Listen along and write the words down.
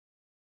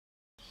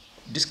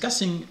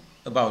discussing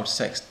about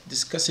sex,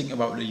 discussing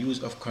about the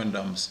use of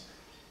condoms,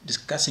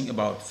 discussing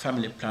about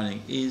family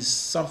planning is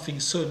something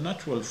so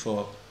natural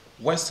for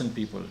Western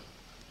people,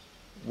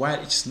 while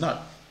it's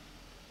not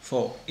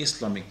for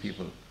Islamic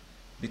people.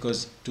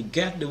 Because to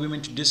get the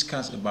women to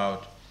discuss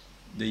about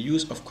the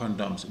use of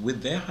condoms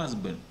with their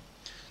husband,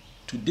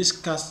 to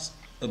discuss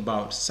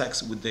about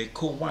sex with their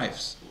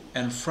co-wives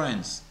and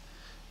friends,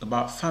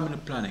 about family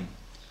planning,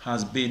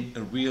 has been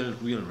a real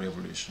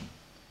revolution.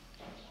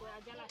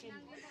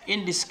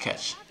 In this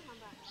sketch,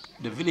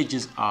 the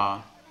villagers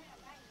are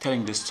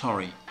telling the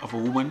story of a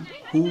woman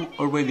who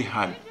already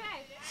had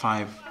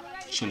 5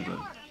 children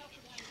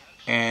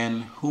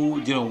and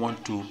who didn't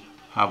want to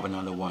have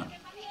another one.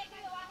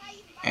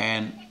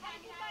 And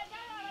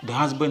the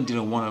husband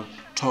didn't want to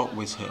talk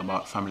with her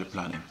about family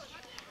planning.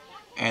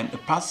 And a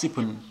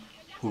participant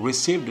who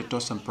received the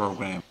Tostan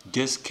program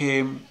just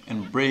came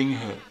and bring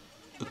her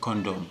a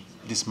condom,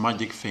 this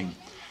magic thing,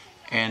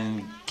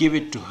 and give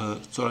it to her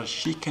so that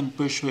she can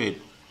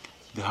persuade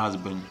the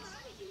husband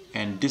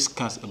and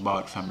discuss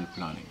about family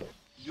planning.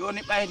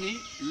 Joni ɓayti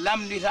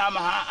lamditama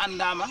ha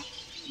andama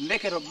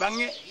ndeketo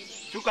bange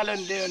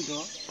cukalen deyon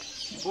to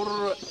pour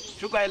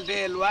cukal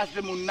deyel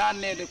wasde mum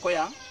nannede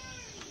koyan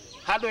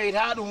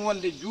haɗoyta ɗum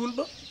wonde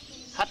julɗo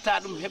hatta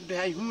ɗum hebde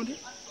hay hunde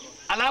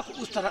ala ko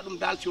ustata ɗum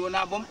dal si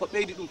wona boom ko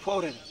ɓeydi ɗum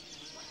fowrede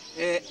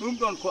e ɗum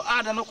ɗon ko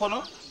adano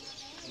kono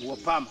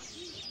woppama.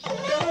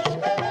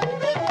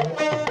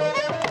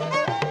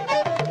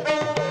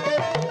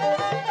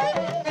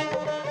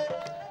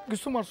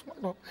 Gisuma suma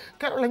doom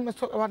keroog lañ ma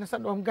soog a wax ne sa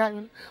doom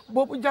gaañu na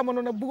boobu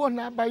jamono nag bëggoon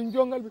naa bàyyi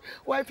njongal bi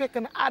waaye fekk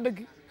na aada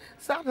gi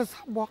sax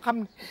boo xam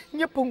ne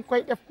ñëpp a ngi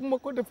koy def bu ma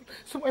ko def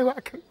su may waa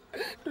kër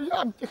du ñu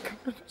am jëkkër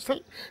du ñu sëy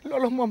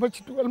loolu moo ma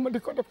ci dugal ma di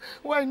ko def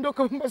waaye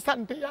ndokk bi ma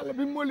sant yàlla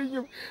bi moo li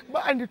ñëw ba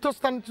andi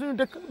Tostan suñu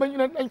dëkk ba ñu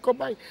ne dañ ko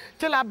bàyyi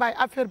ci laa bàyyi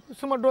affaire bi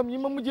suma doom yi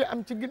ma mujjee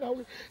am ci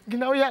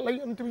ginnaaw yàlla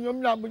yonent bi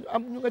ñoom ñaar bu ñu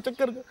am ñu nga ca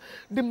kër ga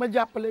di ma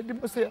jàppale di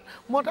ma sëyal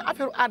moo tax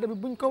affaire aada bi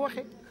buñ ko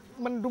waxee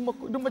man du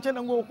ma ci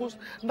nangoo xuus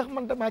ndax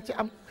man damaa ci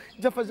am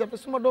jafe-jafe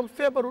suma doom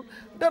feebarul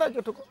dara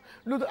jotu ko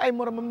lu dul ay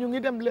moromam ñu ngi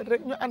dem leen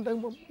rek ñu ànd ak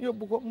moom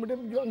yóbbu ko mu dem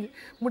jongi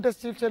mu des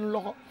ci seen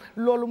loxo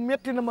loolu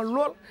metti na ma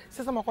lool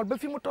si sama xol ba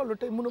fi mu toll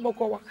tey mënu ma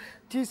koo wax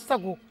ci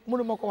sagu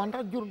mënu ma ko wax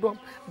ndax jur doom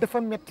dafa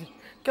metti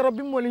keroog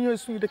bi moo li ñooy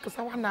suñu dëkk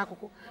sax wax naa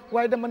ko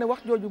waaye dama ne wax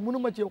jooju mënu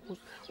ma cee xuus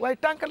waaye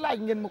tant que laaj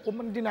ngeen ma ko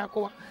man dinaa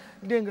ko wax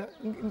dégg nga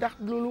ndax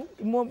loolu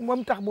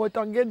moom tax boo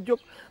tax ngeen jóg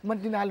man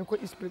dinaa leen ko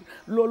expliquer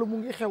loolu mu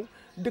ngi xew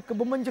dëkk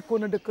ba ma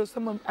njëkkoon a dëkk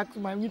sama ak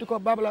sama ñu di ko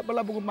bala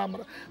bëggu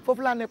mamara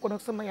foofu laa nekkoon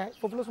ak sama yaay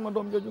foofu la sama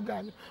doom jooju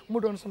gaañu mu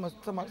doon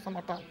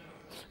sama taal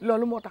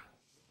loolu moo tax.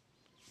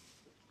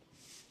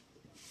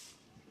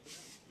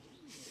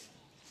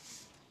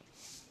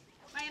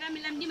 ɓayram mi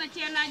lamdima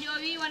ceernajo o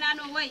wi wona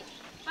no woyi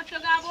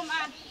pattoga bom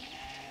an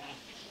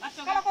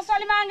kala ko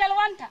solima ngel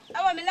wonta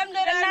awa mi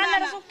lamdoyra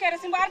almami sukkere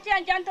simbo arti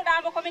han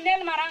jantoɗamo komi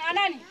nelmaran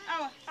anani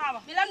awa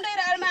mi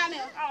lamdoyra almami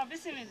o awa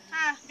bisimilla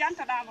ha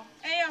jantoɗamo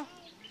eyo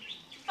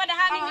fada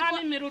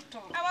hamin mi rutto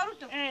awa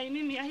rutto eyyi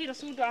min mi yahira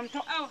suudu am to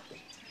awa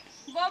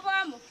bobo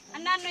amo a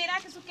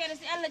nannoyraki sukkere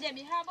si Allah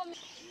jaaɓi ha bomi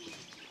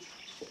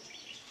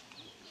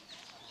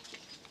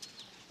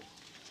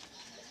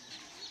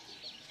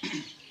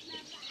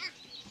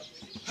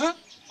ha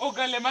o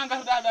galle ma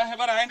garɗa ɗa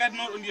heɓara hay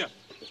gadnoɗo ndiyam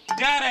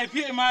jara e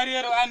piye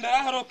mariére o andara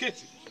haro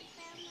ketti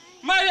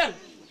mariére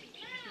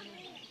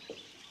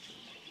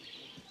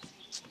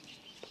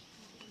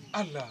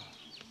allah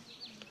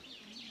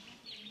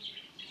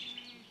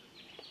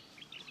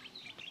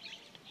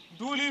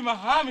duulima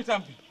ha mi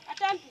tampi a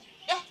tampi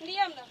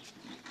ndiyam ɗo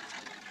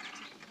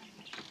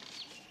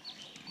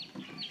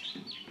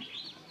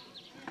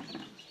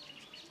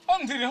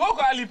on tiri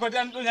hoko a lippade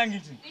an ɗo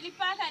ñanguitini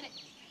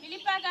mi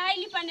lippaka hay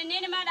lippande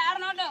nene maɗa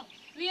arno ɗo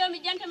wiyomi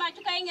jantama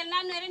cukayngel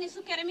nanno reni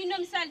sukkere min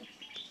nomi salli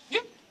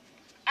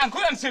an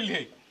koɗi an selli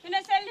hey mine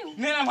selli hu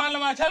nenam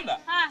hallama calɗa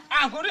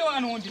an ko rewo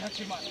an wondi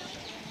hakkima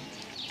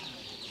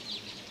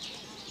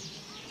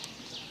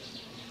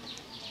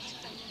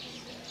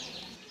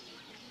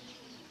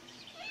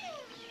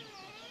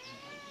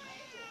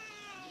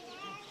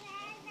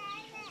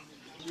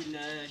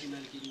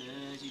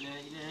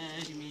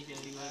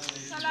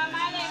السلام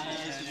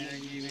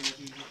عليكم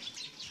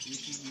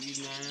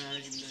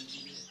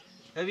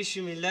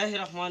بسم الله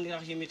الرحمن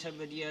الرحيم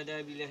تبت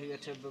يدا بالله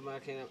وتب ما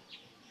كان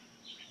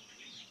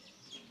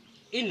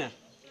إنا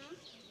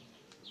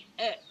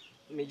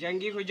mi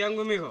jangi ko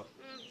jangumi ko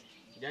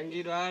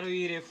jangiɗo haro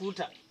wiire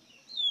Fuuta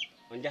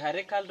on jaha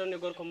rek kaldon e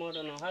gorko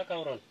moɗon o ha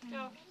kawron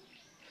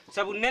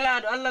sabu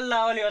nelaɗo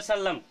Allah alayhi wa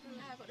sallam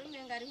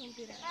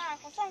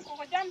ko sonko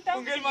ko jam taw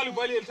ngel malu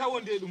baliyel taw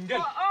wonde ɗum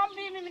ngel on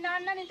mbimi mi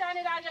nannani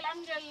taniragel am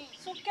ngel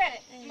sukkere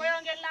mboyo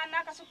ngel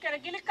nannaka sukkere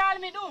gili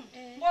kalmi ɗum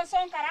bon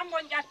sonkaram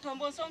bon ƴatto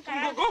bon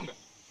sonkaram gonga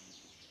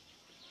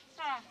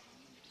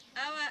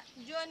awa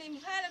joni mi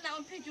haalana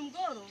on pejum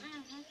goro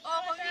o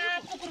ko wi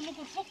tukur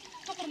mukur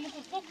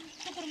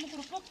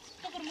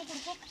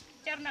fuk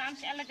ceerno am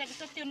si Allah jaɓi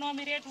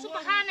tottirnomi reedu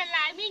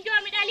subhanallah min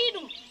jomi ɗali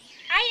ɗum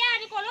a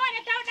yaari ko loone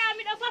tawɗa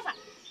miɗo fofa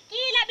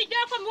kiila ɓi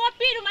jok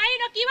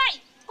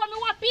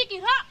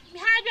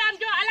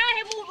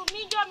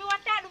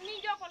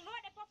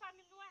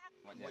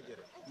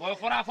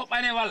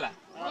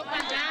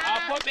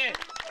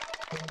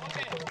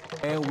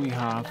Where we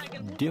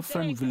have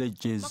different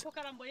villages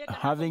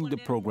having the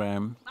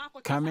program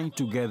coming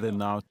together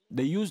now.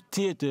 They use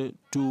theater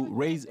to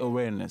raise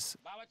awareness,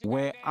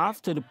 where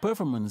after the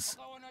performance,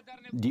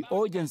 the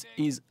audience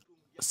is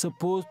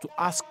supposed to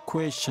ask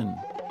questions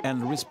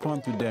and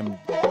respond to them.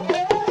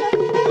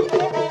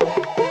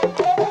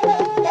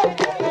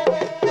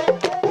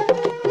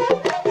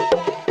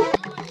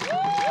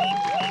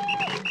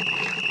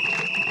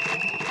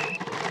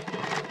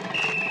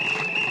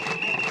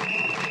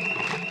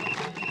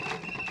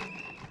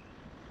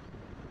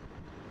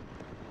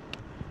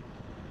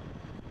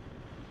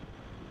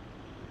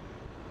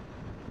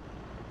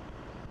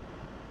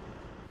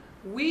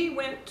 We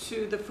went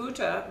to the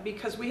Futa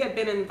because we had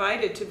been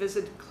invited to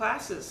visit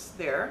classes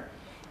there,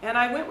 and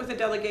I went with a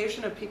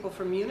delegation of people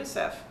from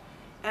UNICEF.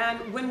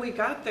 And when we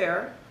got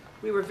there,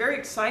 we were very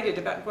excited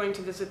about going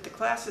to visit the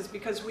classes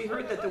because we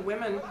heard that the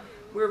women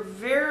were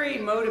very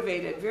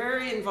motivated,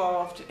 very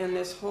involved in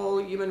this whole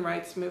human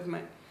rights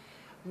movement.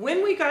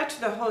 When we got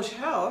to the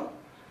hotel,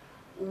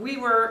 we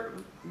were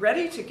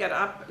ready to get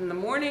up in the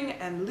morning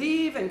and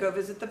leave and go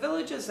visit the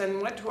villages,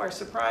 and what to our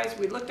surprise,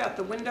 we looked out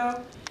the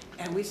window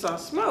and we saw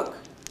smoke.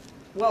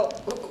 Well,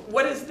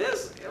 what is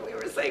this? We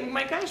were saying,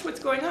 my gosh, what's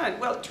going on?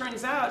 Well, it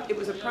turns out it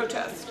was a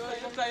protest.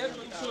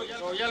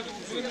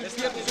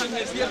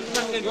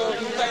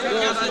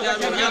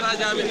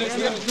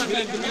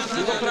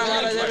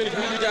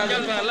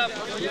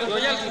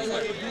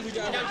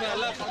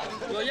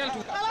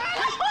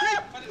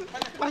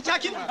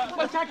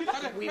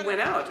 We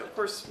went out. Of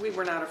course, we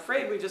were not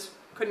afraid. We just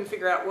couldn't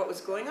figure out what was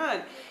going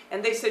on.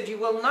 And they said, you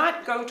will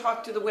not go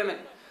talk to the women.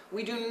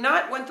 We do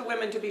not want the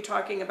women to be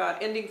talking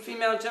about ending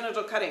female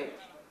genital cutting.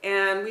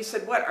 And we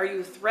said, what, are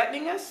you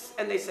threatening us?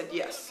 And they said,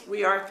 yes,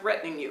 we are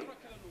threatening you.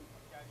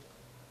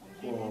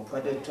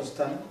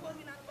 Tostan,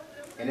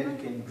 and then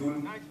can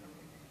do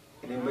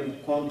and then very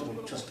control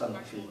Tostan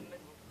fee.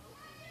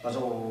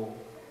 Also,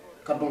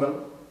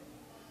 Kadungal,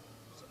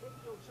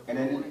 and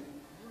then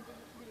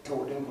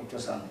told them to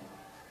Tostan.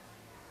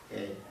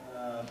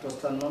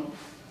 Tostan non,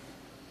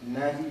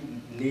 Nadi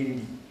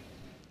lady.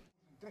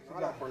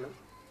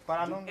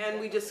 And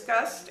we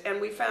discussed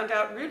and we found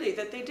out really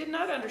that they did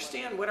not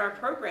understand what our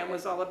program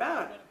was all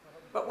about.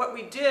 But what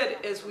we did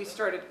is we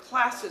started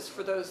classes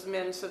for those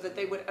men so that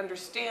they would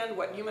understand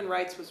what human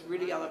rights was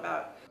really all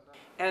about.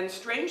 And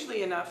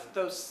strangely enough,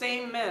 those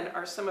same men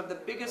are some of the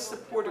biggest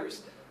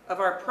supporters of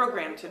our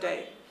program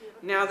today,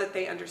 now that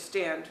they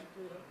understand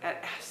and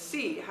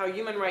see how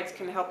human rights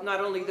can help not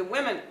only the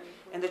women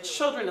and the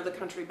children of the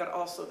country, but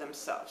also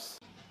themselves.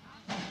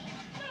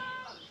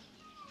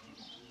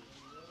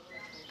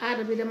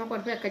 aada bi dama ko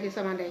fekk ci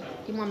sama ndey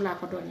ci moom laa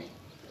ko doonee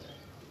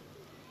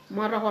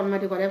moo taxoon ma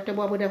di ko def te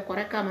boobu def ko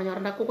rek kaa ma ñor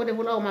ndax ku ko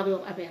deful aw ma ak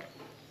yow affaire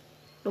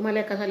du ma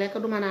lekk sa lekk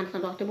du ma naan sa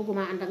ndox te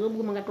bëgguma ànd ak yow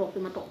bëgguma nga toog fi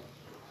ma toog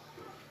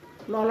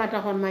loolu la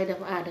taxoon may def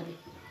aada bi.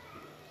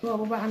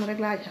 boobu baax na rek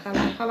laa ci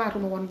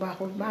xalaatuma woon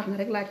baaxul baax na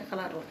rek laa ci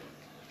xalaatoon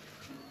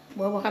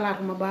boobu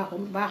xalaatuma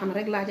baaxul baax na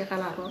rek laa ci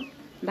xalaatoon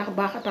ndax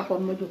baax a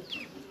taxoon ma jóg.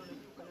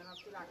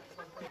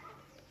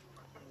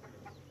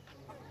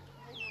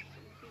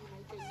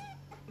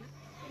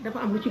 dafa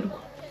am lu ci dugg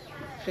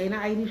xëy na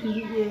ay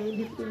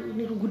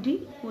nitu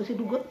guddi moo si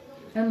dugg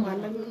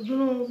wala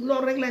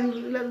loolu rek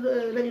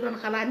lañu doon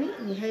xalaat ni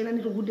xëy na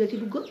nitu guddee ci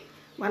dugg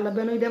wala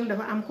benuy dem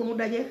dafa am ku nu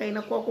daje xëy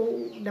na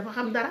kooku dafa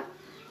xam dara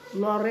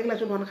loolu rek la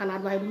ci doon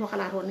xalaat waaye du ñu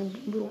xalaatoon ne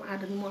mbirum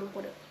aada mi moo la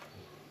ko def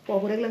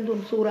foofu rek lañ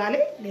doon suuraale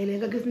léeg-léeg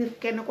nga gis nit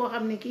kenn koo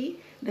xam ne kii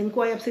dañ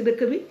koo yeb si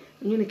dëkk bi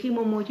ñu ne kii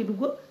moom moo ci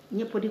dugg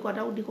ñëpp di ko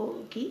daw di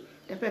ko kii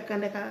te fekk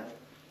ndeka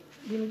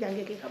bi ñu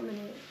jàngee kii xam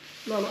nañu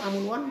loolu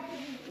amul woon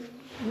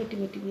métti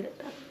bi rek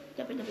daal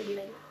jafe-jafe bi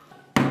lay.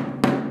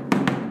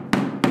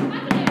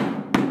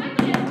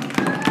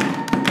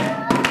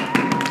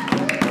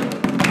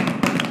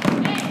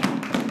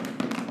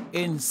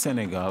 In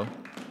Senegal,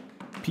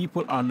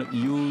 people are not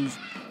used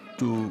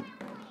to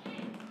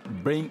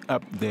bring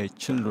up their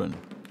children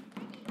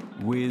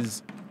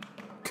with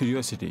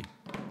curiosity.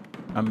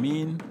 I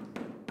mean,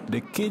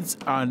 the kids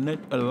are not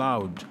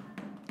allowed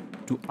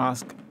to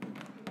ask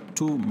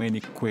too many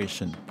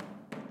questions.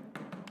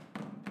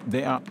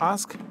 They are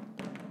asked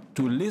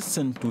to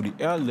listen to the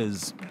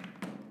elders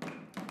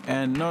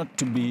and not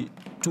to be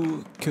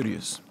too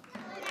curious.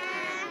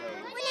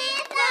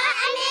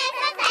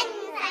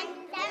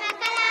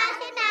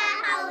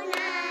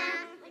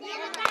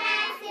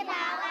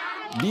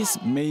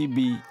 This may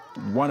be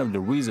one of the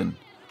reasons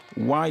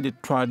why the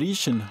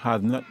tradition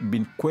has not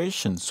been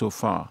questioned so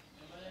far,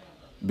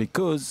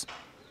 because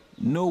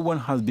no one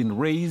has been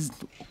raised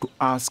to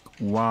ask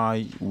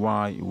why.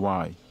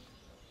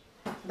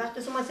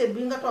 ndaxte suma seet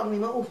bi nga toog ni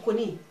ma uuf ko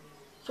nii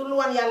su lu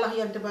woon yàlla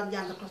yonte ba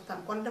jàng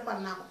tostan kon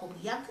defal naa ko bu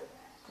yàgg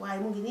waaye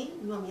mu ngi nii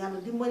ñoom yàlla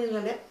dimbali na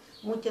leen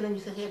mucc nañu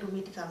si xeetu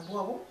métital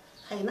boobu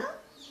xëy na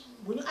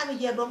bu ñu amee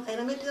jee doom xëy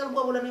na métital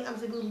boobu la ñuy am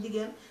si biirum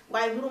jigéen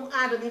waaye mbirum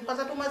aada mi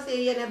parce que tuma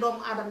see yeneen doomu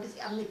aadama di si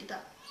am métital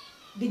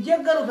di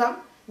jéggalu tam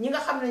ñi nga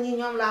xam ne ñi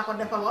ñoom laa ko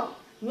defaloon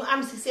ñu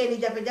am si seeni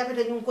jafe-jafe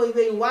te ñu ngi koy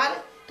wéyu waale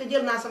te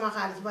jël naa sama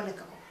xaalis ba lekk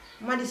ko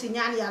ma di si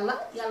ñaan yàlla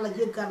yàlla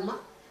jéggal ma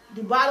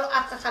di baalu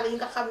ak xale yi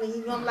nga xam ne ñi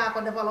ñoom laa ko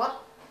defaloon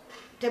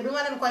te bi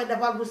ma leen koy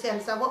defal du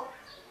seen sago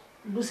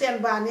du seen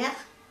bànneex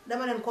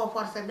dama leen koo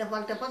forcer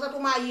defal te parce que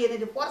maa yéene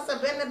di forcer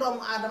benn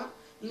doomu aadama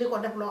li ko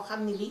def loo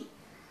xam ne lii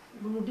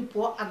lu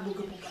dippoo ak lu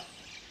gëpp ga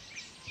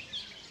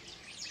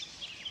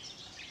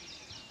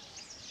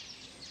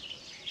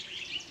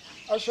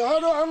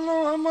أشهد أن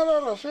محمد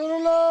رسول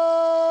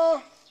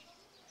الله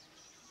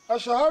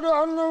أشهد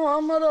أن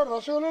محمد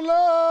رسول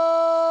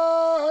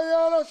الله حي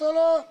على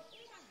الصلاة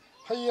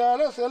حي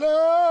على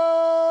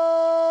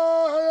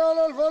الصلاة حي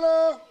على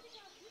الفلاح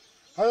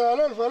حي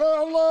على الفلاح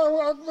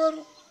الله أكبر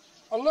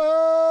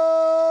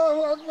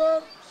الله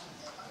أكبر.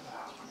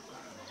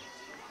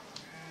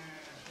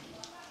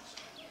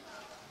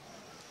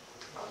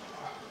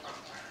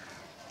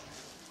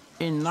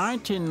 In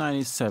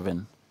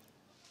 1997,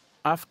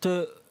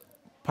 after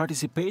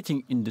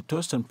participating in the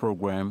Tostan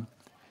program,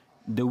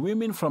 the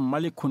women from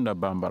Malikunda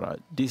Bambara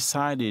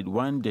decided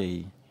one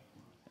day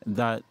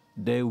that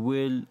they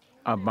will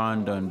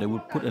abandon, they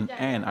will put an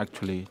end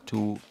actually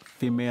to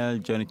female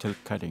genital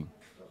cutting.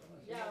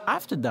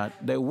 After that,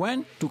 they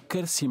went to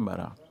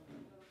Kersimbara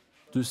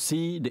to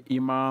see the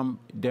Imam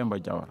Demba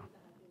Jawara.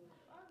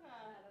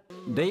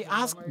 They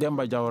asked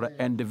Demba Jawara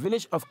and the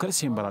village of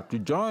Kersimbara to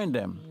join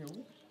them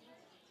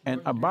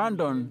and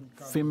abandon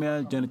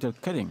female genital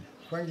cutting.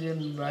 But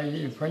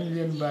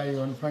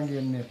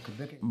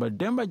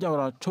Demba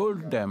Jawara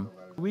told them,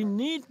 we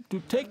need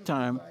to take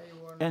time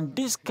and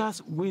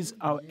discuss with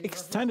our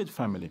extended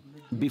family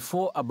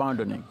before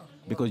abandoning,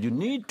 because you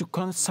need to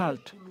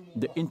consult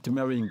the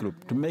intermarrying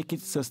group to make it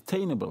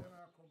sustainable.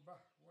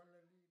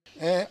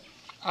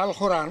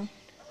 Al-Quran,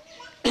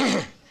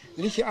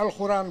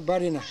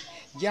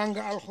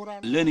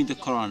 Learning the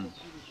Quran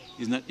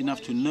is not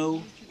enough to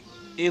know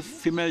if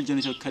female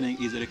genital cutting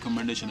is a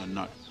recommendation or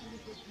not,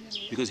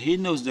 because he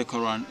knows the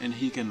Quran and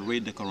he can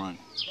read the Quran.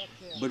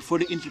 But for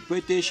the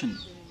interpretation,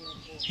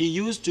 he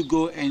used to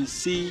go and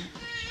see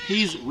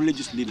his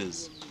religious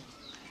leaders.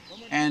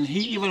 And he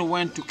even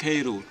went to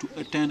Cairo to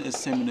attend a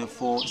seminar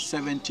for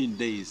 17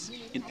 days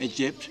in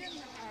Egypt,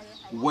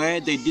 where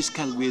they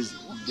discussed with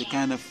the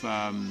kind of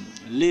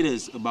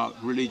leaders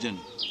about religion,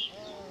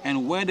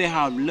 and where they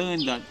have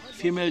learned that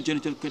female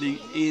genital cutting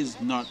is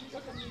not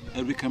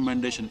a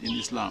recommendation in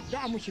Islam.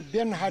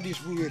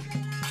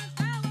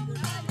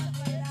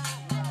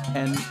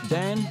 And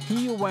then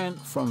he went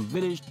from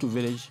village to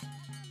village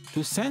to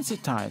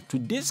sensitize, to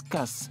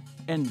discuss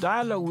and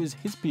dialogue with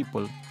his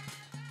people.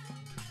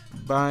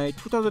 By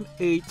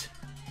 2008,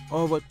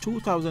 over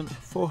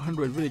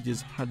 2,400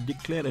 villages had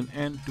declared an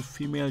end to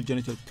female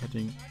genital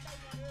cutting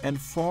and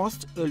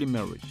forced early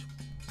marriage.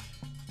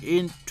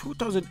 In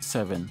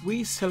 2007,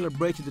 we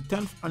celebrated the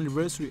 10th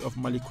anniversary of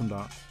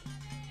Malikunda,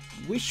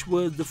 which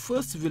was the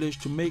first village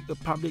to make a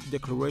public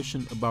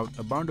declaration about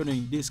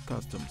abandoning these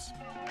customs.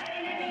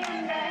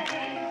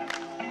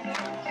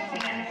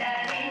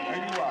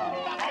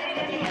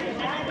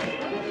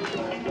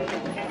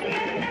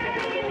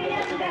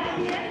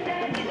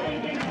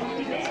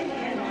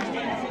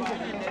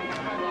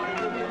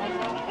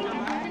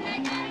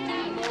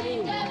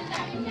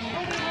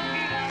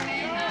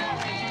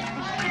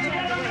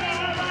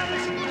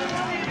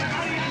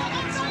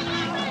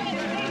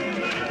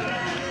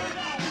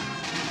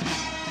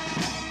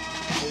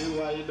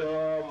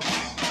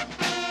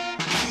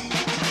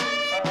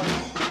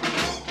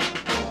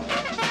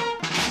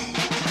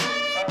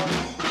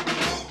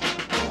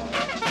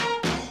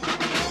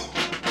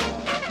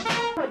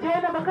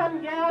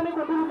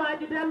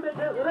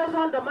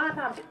 Région de Mann,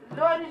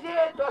 l'ONG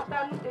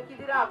Tostan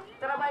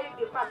travaille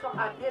de façon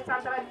à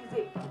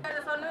décentraliser.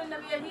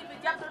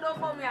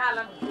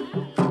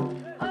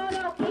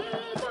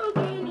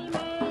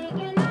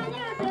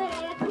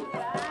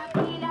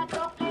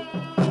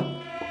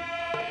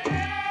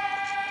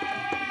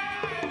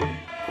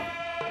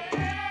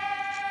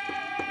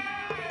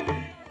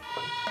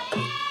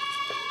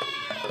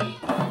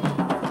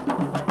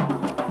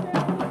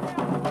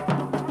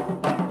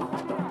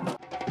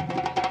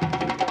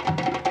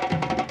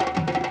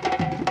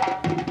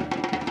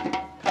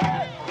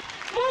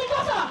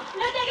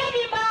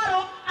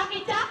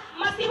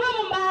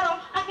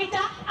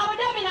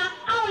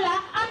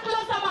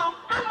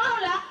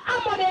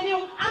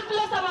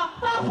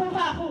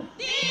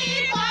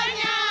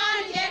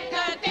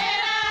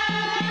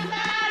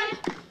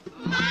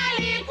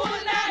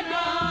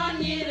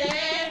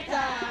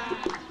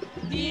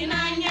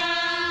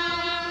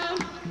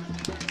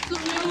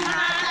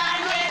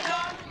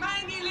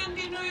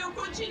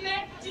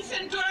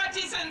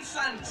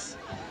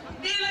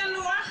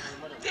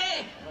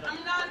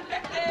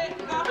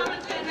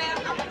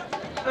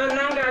 Un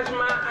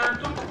engagement en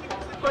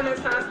toute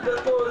connaissance de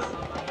cause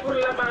pour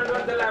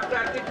l'abandon de la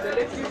pratique de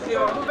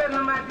l'excision. Le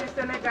gouvernement du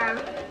Sénégal,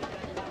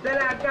 de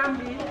la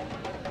Gambie,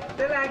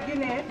 de la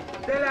Guinée,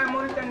 de la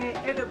Mauritanie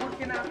et de Burkina